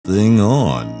thing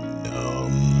on.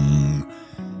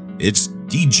 It's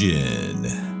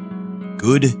DGEN.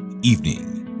 Good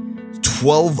evening.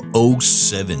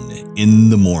 12:07 in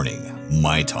the morning,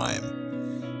 my time.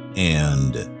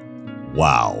 And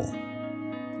wow,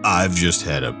 I've just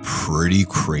had a pretty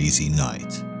crazy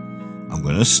night. I'm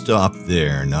gonna stop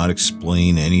there, not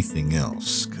explain anything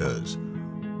else, cause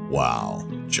wow,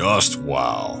 just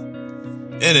wow.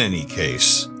 In any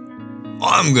case,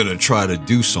 I'm gonna try to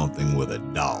do something with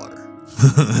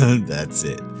 $1. That's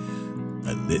it.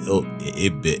 A little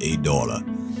bitty dollar.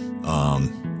 I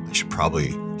should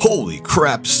probably, holy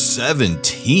crap,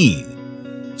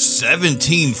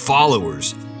 17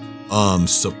 followers.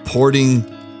 Supporting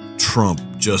Trump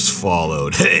just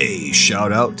followed. Hey,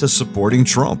 shout out to supporting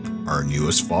Trump, our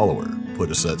newest follower.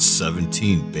 Put us at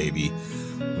 17, baby.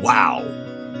 Wow,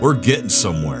 we're getting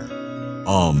somewhere.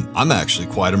 I'm actually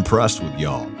quite impressed with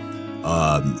y'all.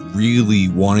 Really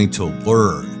wanting to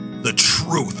learn the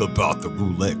truth about the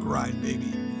roulette grind,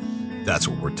 baby. That's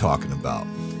what we're talking about.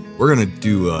 We're gonna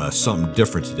do something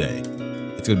different today.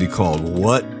 It's gonna be called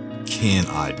What Can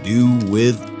I Do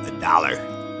with $1?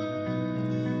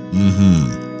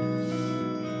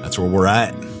 That's where we're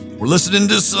at. We're listening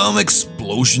to some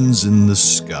explosions in the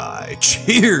sky.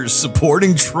 Cheers,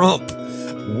 supporting Trump.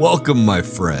 Welcome, my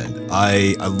friend.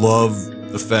 I love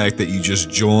the fact that you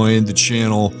just joined the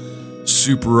channel.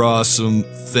 Super awesome.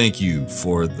 Thank you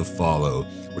for the follow.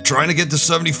 We're trying to get to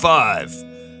 75.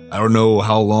 I don't know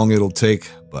how long it'll take,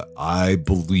 but I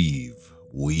believe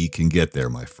we can get there,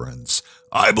 my friends.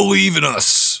 I believe in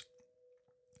us.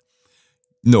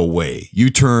 No way. You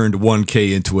turned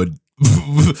 1K into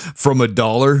from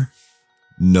 $1?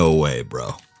 No way,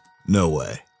 bro. No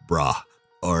way, brah.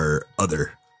 Or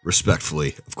other,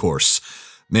 respectfully, of course.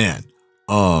 Man,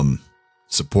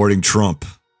 supporting Trump.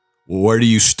 Where do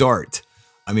you start?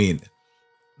 I mean,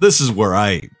 this is where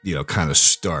I, kind of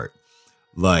start.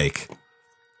 Like,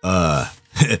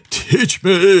 teach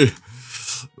me.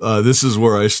 This is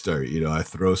where I start. I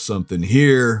throw something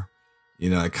here.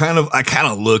 I kind of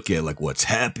look at like what's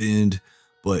happened.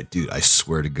 But dude, I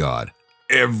swear to God,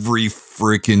 every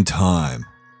freaking time.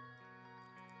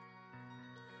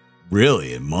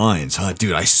 Really, in mines, huh?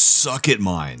 Dude, I suck at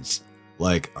mines.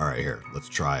 Like, all right, here, let's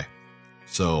try.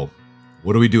 So,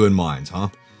 what do we do in mines, huh?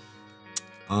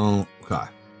 Okay.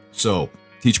 So,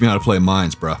 teach me how to play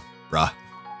mines, bruh.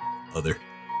 Other.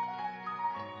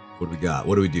 What do we got?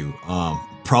 What do we do?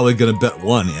 Probably gonna bet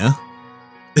one, yeah?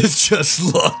 It's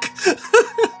just luck.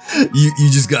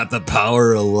 you just got the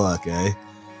power of luck, eh?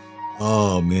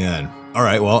 Oh, man. All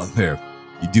right, well, here.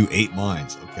 You do 8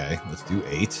 mines. Okay, let's do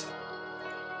 8.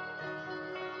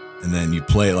 And then you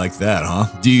play it like that, huh?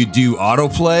 Do you do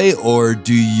autoplay, or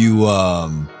do you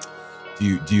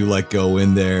do you like go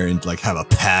in there and like have a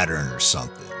pattern or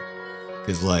something?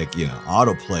 Because like,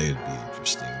 autoplay would be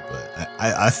interesting, but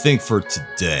I think for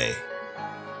today,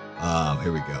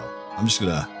 here we go. I'm just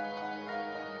gonna,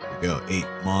 here we go, 8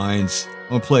 mines. I'm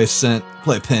gonna play a cent,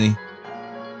 play a penny.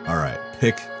 All right,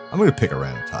 I'm gonna pick a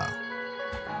random tile.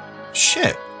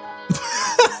 Shit.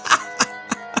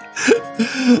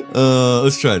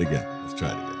 Let's try it again. All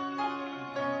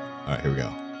right, here we go.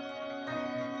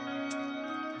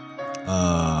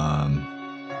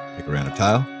 Pick a random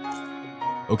tile.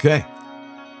 Okay.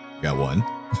 Got one.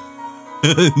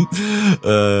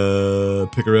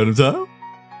 Pick a random tile?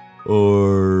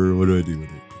 Or what do I do with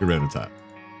it? Pick a random tile.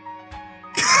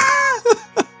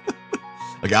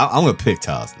 Okay, I'm gonna pick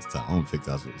tiles this time. I'm gonna pick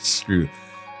tiles. Screw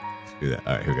that.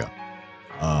 All right, here we go.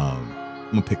 I'm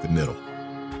gonna pick the middle.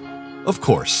 Of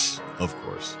course.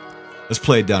 Let's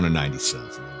play it down to 90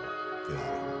 cents. And then get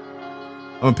out of here.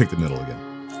 I'm gonna pick the middle again.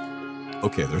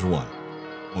 Okay, there's one.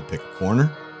 I'm gonna pick a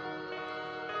corner.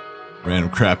 Random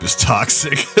crap is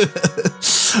toxic.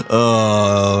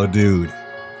 Oh, dude.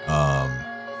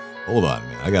 Hold on,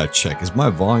 man. I gotta check. Is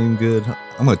my volume good?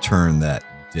 I'm gonna turn that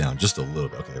down just a little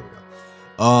bit. Okay, here we go.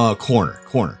 Corner.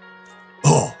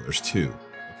 Oh, there's 2.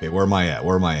 Okay, where am I at?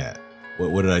 What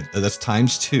did I? That's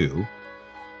times 2.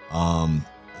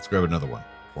 Let's grab another one.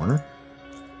 Corner.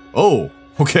 Oh,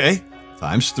 okay.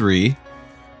 Times 3.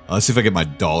 Let's see if I get my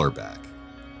 $1 back.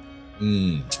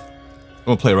 I'm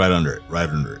gonna play right under it.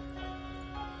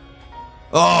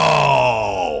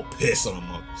 Oh, piss on a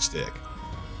monkey stick.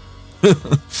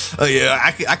 Yeah,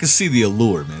 I can see the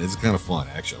allure, man. It's kind of fun,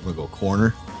 actually. I'm gonna go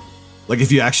corner. Like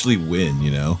if you actually win,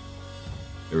 Here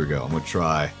we go. I'm gonna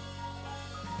try.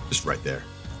 Just right there.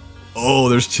 Oh,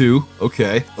 there's 2.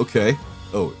 Okay.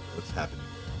 Oh, what's happening?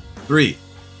 3.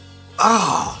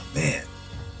 Oh, man.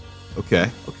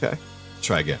 Okay. Let's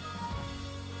try again.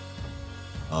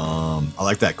 I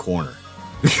like that corner.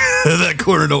 That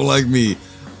corner don't like me.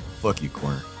 Fuck you,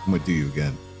 corner. I'm gonna do you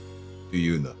again. Do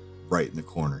you in the right in the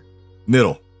corner.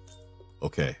 Middle.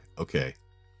 Okay, okay.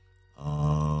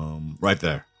 Right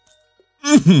there.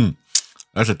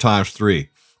 That's a ×3.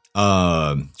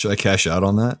 Should I cash out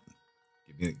on that?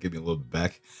 Give me a little bit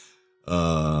back.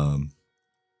 Nah,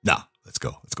 let's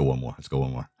go. Let's go one more. Let's go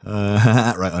one more.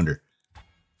 Right under.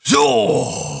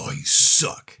 Oh, you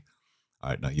suck.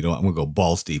 All right, now you know what? I'm gonna go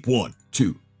balls deep. 1,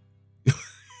 2.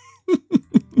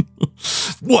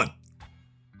 1.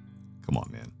 Come on,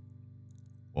 man.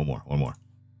 One more. One more.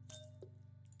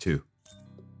 2.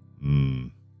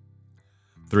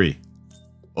 3.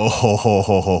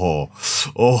 Oh,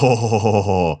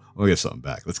 we'll get something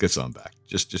back. Let's get something back.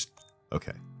 Just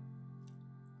okay.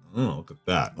 Oh, look at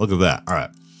that. Look at that. All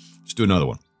right. Let's do another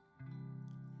one.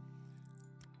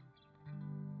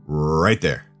 Right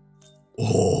there.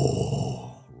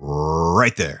 Oh,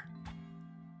 right there.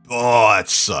 Oh, that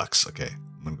sucks. Okay.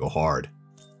 I'm going to go hard.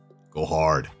 Go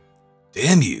hard.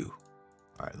 Damn you.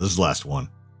 All right. This is the last one.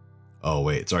 Oh,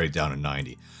 wait. It's already down to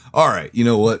 90. All right. You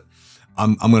know what?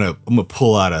 I'm gonna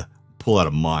pull out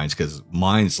of mines because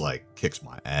mines like kicks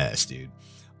my ass, dude.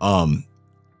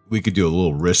 We could do a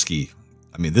little risky.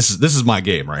 I mean, this is my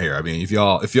game right here. I mean, if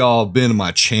y'all been to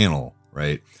my channel,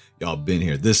 right? Y'all been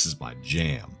here. This is my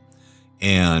jam.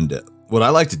 And what I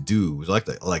like to do is I like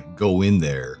to go in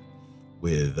there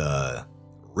with a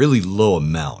really low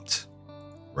amount,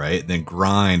 right? And then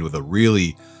grind with a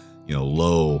really,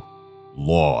 low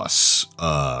loss.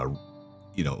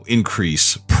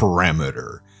 Increase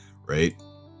parameter, right?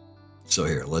 So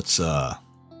here, let's,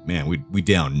 man, we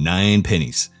down 9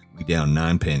 pennies. We down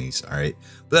 9 pennies, all right?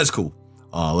 But that's cool.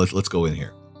 Let's go in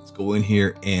here. Let's go in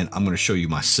here, and I'm going to show you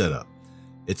my setup.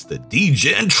 It's the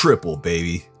DGEN triple,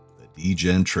 baby. The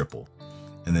DGEN triple.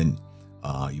 And then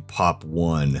you pop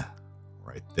 1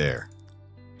 right there.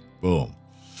 Boom.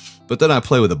 But then I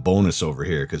play with a bonus over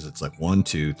here because it's like 1,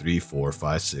 2, 3, 4,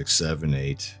 5, 6, 7,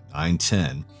 8, 9,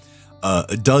 10.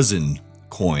 A dozen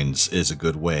coins is a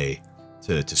good way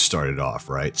to start it off,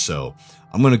 right? So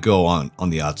I'm going to go on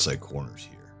the outside corners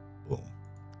here. Boom.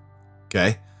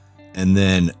 Okay. And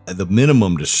then the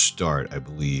minimum to start, I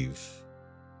believe,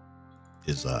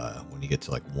 is when you get to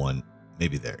like 1,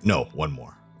 maybe there. No, 1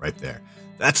 more right there.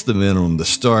 That's the minimum to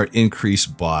start. Increase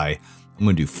by, I'm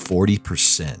going to do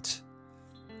 40%.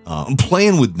 I'm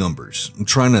playing with numbers. I'm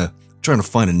trying to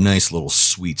find a nice little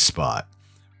sweet spot,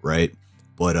 right?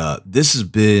 But this has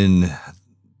been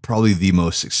probably the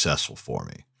most successful for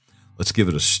me. Let's give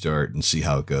it a start and see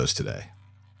how it goes today.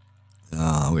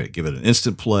 I'm going to give it an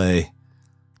instant play.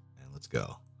 And let's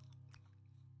go.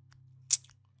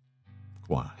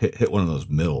 Come on, hit one of those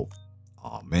middle.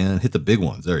 Oh, man, hit the big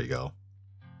ones. There you go.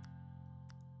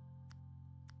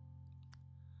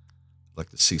 I'd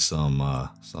like to see something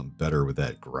better with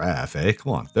that graph, eh?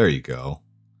 Come on, there you go.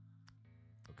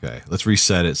 Okay, let's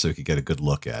reset it so we can get a good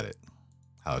look at it.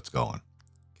 How it's going.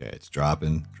 Okay, it's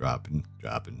dropping, dropping,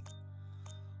 dropping.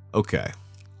 Okay.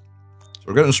 So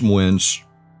we're getting some wins.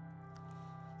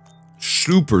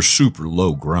 Super, super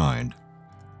low grind.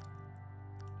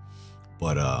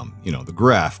 But the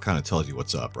graph kind of tells you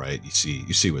what's up, right? You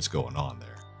see what's going on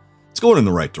there. It's going in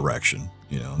the right direction.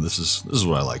 This is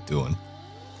what I like doing.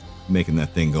 Making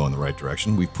that thing go in the right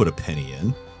direction. We've put a penny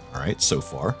in. All right, so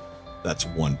far. That's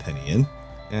 1 penny in.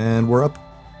 And we're up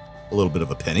a little bit of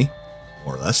a penny.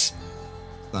 More or less.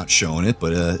 Not showing it,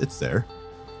 but it's there.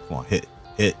 Come on, hit.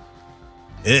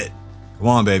 Come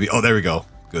on, baby. Oh, there we go.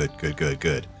 Good.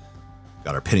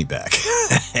 Got our penny back.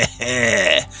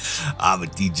 I'm a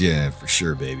DGEN for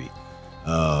sure, baby.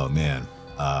 Oh, man.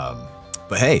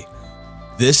 But hey,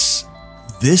 this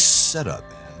setup,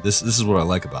 man, this is what I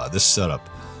like about it. This setup.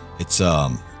 It's a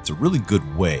really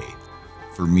good way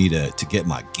for me to get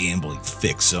my gambling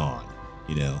fix on,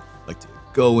 like to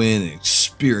go in and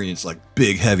experience like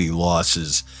big heavy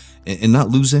losses and not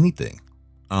lose anything.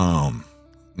 Man,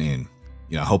 I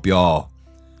hope y'all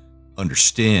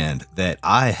understand that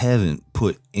I haven't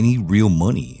put any real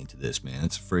money into this, man.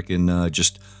 It's freaking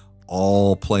just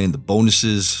all playing the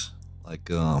bonuses. Like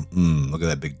look at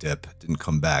that big dip. It didn't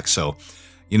come back. So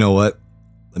you know what?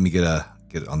 Let me get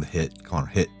it on the hit. Come on,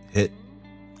 hit.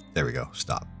 There we go.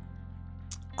 Stop.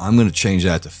 I'm gonna change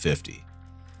that to 50.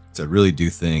 So I really do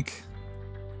think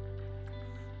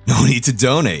no need to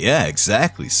donate. Yeah,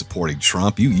 exactly. Supporting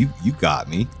Trump. You got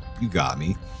me. You got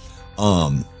me.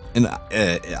 And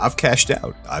I've cashed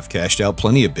out. I've cashed out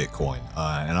plenty of Bitcoin.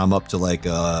 And I'm up to like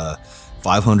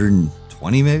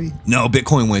 520 maybe? No,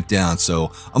 Bitcoin went down,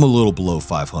 so I'm a little below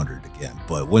 500 again.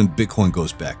 But when Bitcoin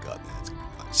goes back up, man, it's gonna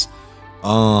be nice.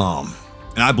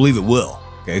 And I believe it will.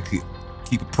 Okay,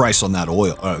 keep a price on that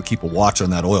oil. Keep a watch on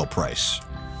that oil price.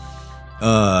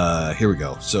 Here we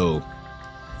go. So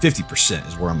 50%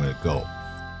 is where I'm going to go.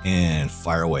 And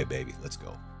fire away, baby. Let's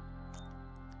go.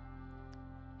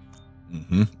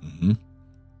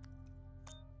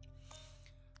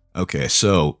 Okay,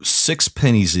 so 6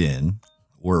 pennies in.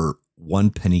 We're 1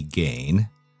 penny gain.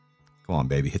 Come on,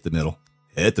 baby. Hit the middle.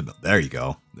 Hit the middle. There you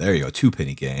go. There you go. 2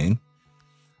 penny gain.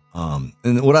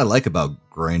 And what I like about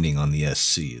grinding on the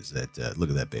SC is that, look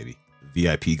at that, baby.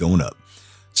 VIP going up.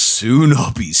 Soon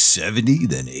I'll be 70,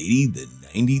 then 80, then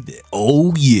 90, then,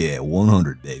 oh yeah,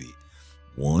 100, baby.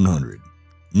 100.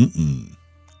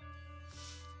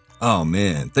 Oh,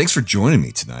 man. Thanks for joining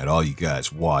me tonight, all you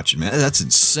guys watching, man. That's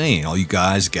insane. All you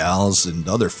guys, gals, and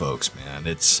other folks, man.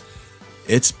 It's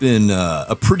been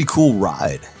a pretty cool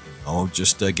ride, you know,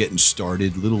 just getting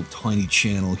started. Little tiny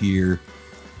channel here.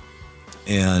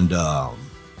 And,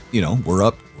 you know, we're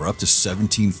up to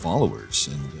 17 followers.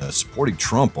 And supporting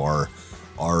Trump, our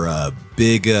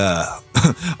big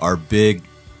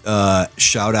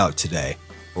shout out today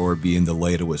for being the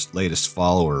latest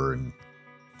follower, and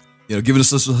you know, giving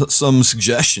us some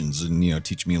suggestions, and you know,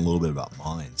 teach me a little bit about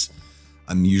mines.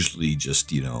 I'm usually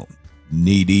just, you know,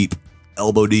 knee deep,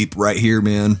 elbow deep right here,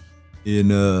 man,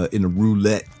 in a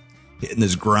roulette, hitting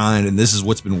this grind, and this is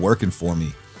what's been working for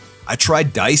me. I try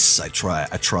dice. I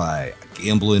try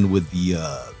gambling with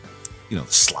the you know,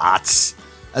 slots.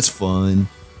 That's fun.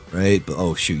 Right? But,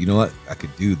 oh, shoot. You know what I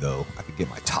could do, though? I could get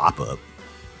my top up.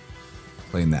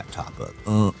 Playing that top up.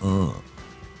 Oh,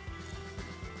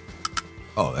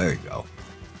 there you go.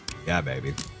 Yeah,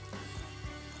 baby.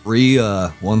 Free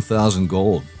 1,000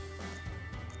 gold.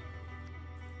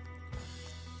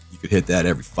 You could hit that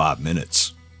every 5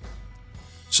 minutes.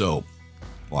 So,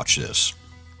 watch this.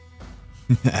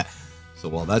 So,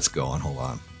 while that's going, hold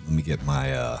on. Let me get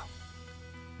my... let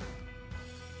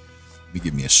me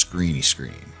give me a screeny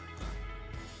screen.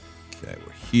 Okay,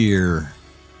 we're here.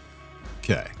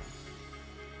 Okay.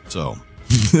 So,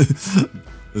 this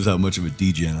is how much of a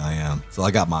DGEN I am. So I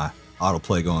got my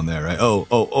autoplay going there, right?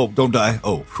 Oh, don't die.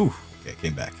 Oh, whew. Okay,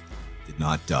 came back. Did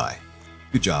not die.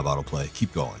 Good job, autoplay.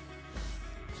 Keep going.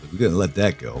 So we're going to let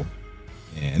that go.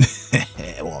 And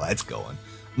while that's going,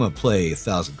 I'm going to play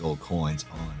 1,000 gold coins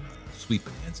on Sweet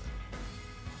Bonanza.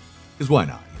 Because why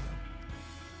not, you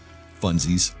know?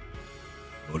 Funsies.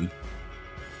 Loaded.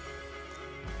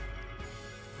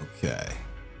 Okay.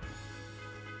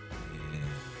 And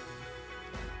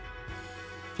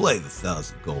play the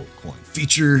 1,000 gold coin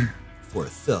feature for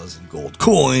 1,000 gold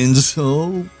coins.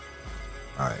 So,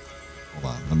 all right, hold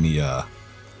on. Let me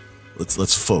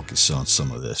let's focus on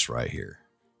some of this right here.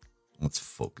 Let's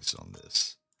focus on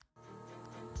this.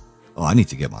 Oh, I need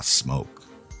to get my smoke.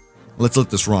 Let's let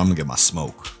this run and get my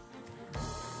smoke.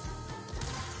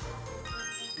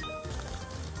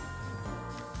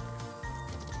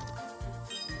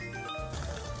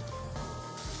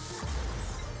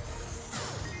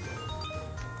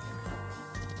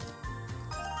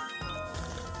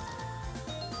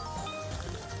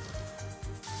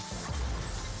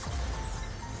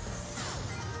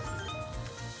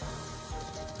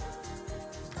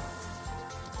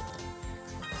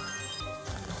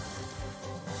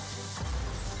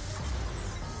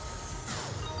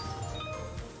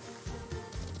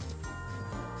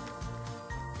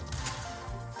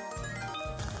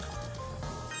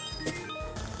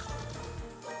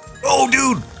 Oh,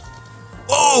 dude!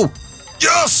 Oh,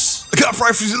 yes! I got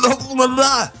 5 free.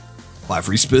 5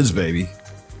 free spins, baby.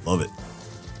 Love it.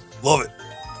 Love it.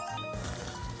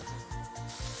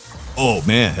 Oh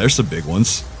man, there's some big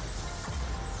ones.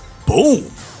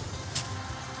 Boom!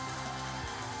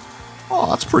 Oh,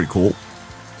 that's pretty cool.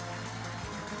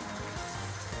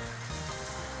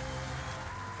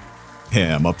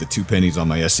 Yeah, I'm up to 2 pennies on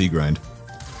my SC grind.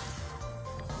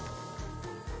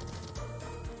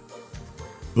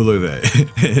 But look at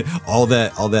that. all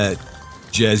that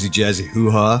jazzy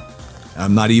hoo-ha.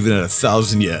 I'm not even at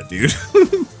 1,000 yet, dude.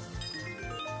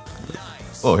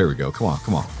 Nice. Oh, here we go. Come on.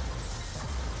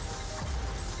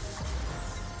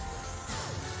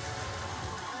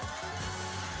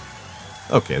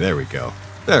 Okay, there we go.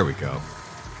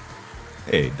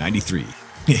 Hey, 93.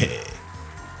 Yeah.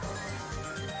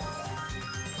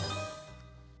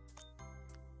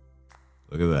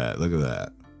 Look at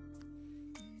that.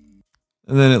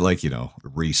 And then it, like, you know,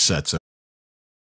 resets